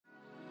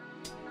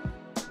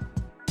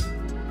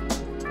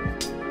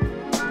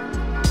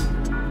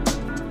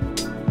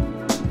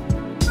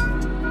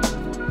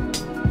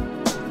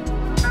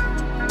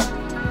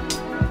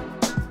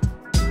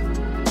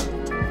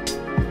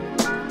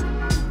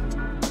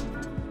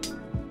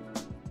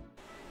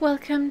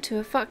Welcome to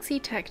a Foxy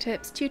Tech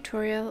Tips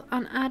tutorial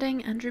on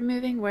adding and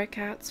removing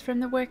workouts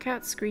from the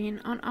workout screen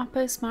on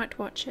Oppo Smart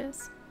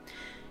Watches.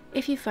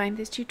 If you find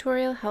this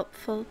tutorial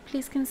helpful,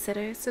 please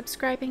consider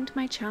subscribing to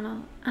my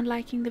channel and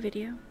liking the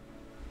video.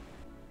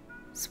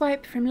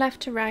 Swipe from left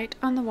to right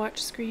on the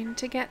watch screen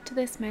to get to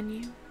this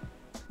menu.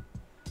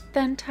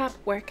 Then tap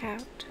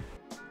Workout.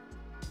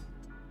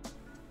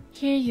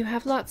 Here you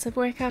have lots of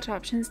workout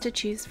options to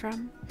choose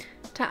from.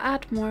 To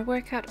add more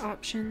workout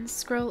options,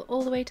 scroll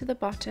all the way to the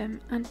bottom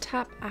and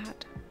tap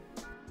Add.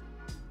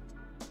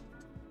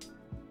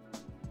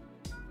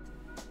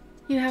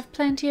 You have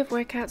plenty of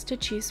workouts to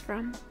choose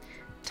from.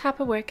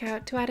 Tap a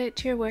workout to add it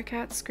to your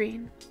workout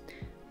screen.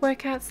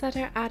 Workouts that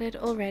are added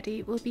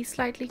already will be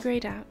slightly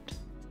grayed out.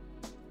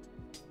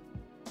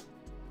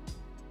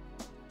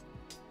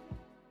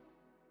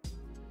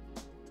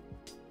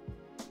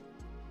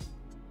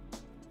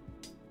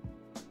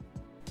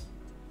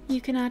 You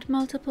can add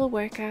multiple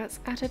workouts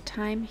at a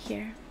time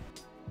here.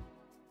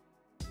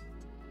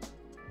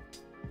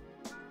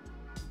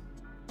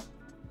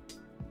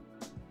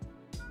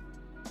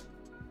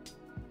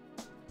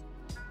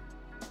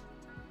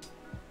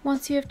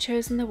 Once you have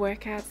chosen the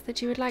workouts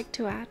that you would like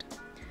to add,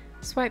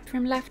 swipe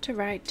from left to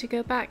right to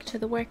go back to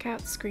the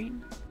workout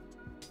screen.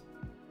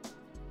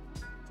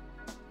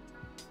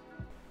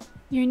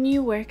 Your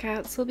new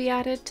workouts will be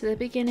added to the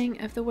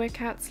beginning of the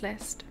workouts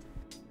list.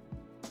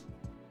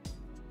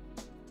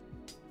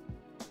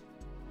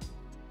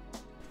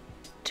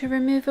 To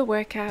remove a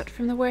workout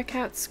from the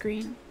workout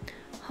screen,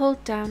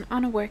 hold down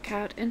on a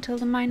workout until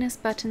the minus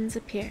buttons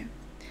appear.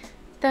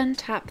 Then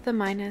tap the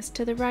minus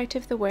to the right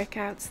of the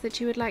workouts that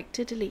you would like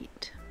to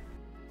delete.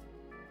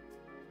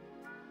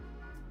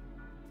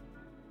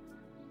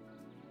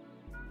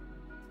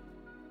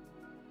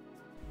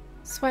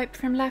 Swipe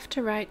from left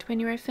to right when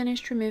you are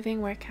finished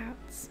removing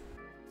workouts.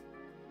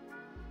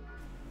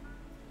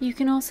 You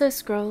can also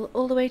scroll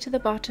all the way to the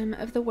bottom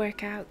of the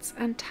workouts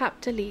and tap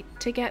Delete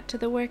to get to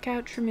the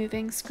workout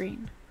removing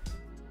screen.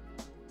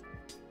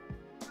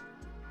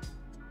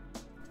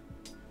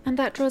 And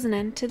that draws an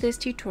end to this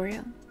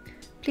tutorial.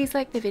 Please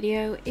like the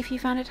video if you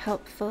found it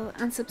helpful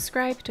and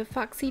subscribe to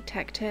Foxy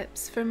Tech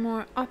Tips for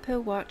more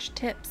Oppo Watch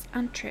tips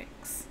and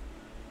tricks.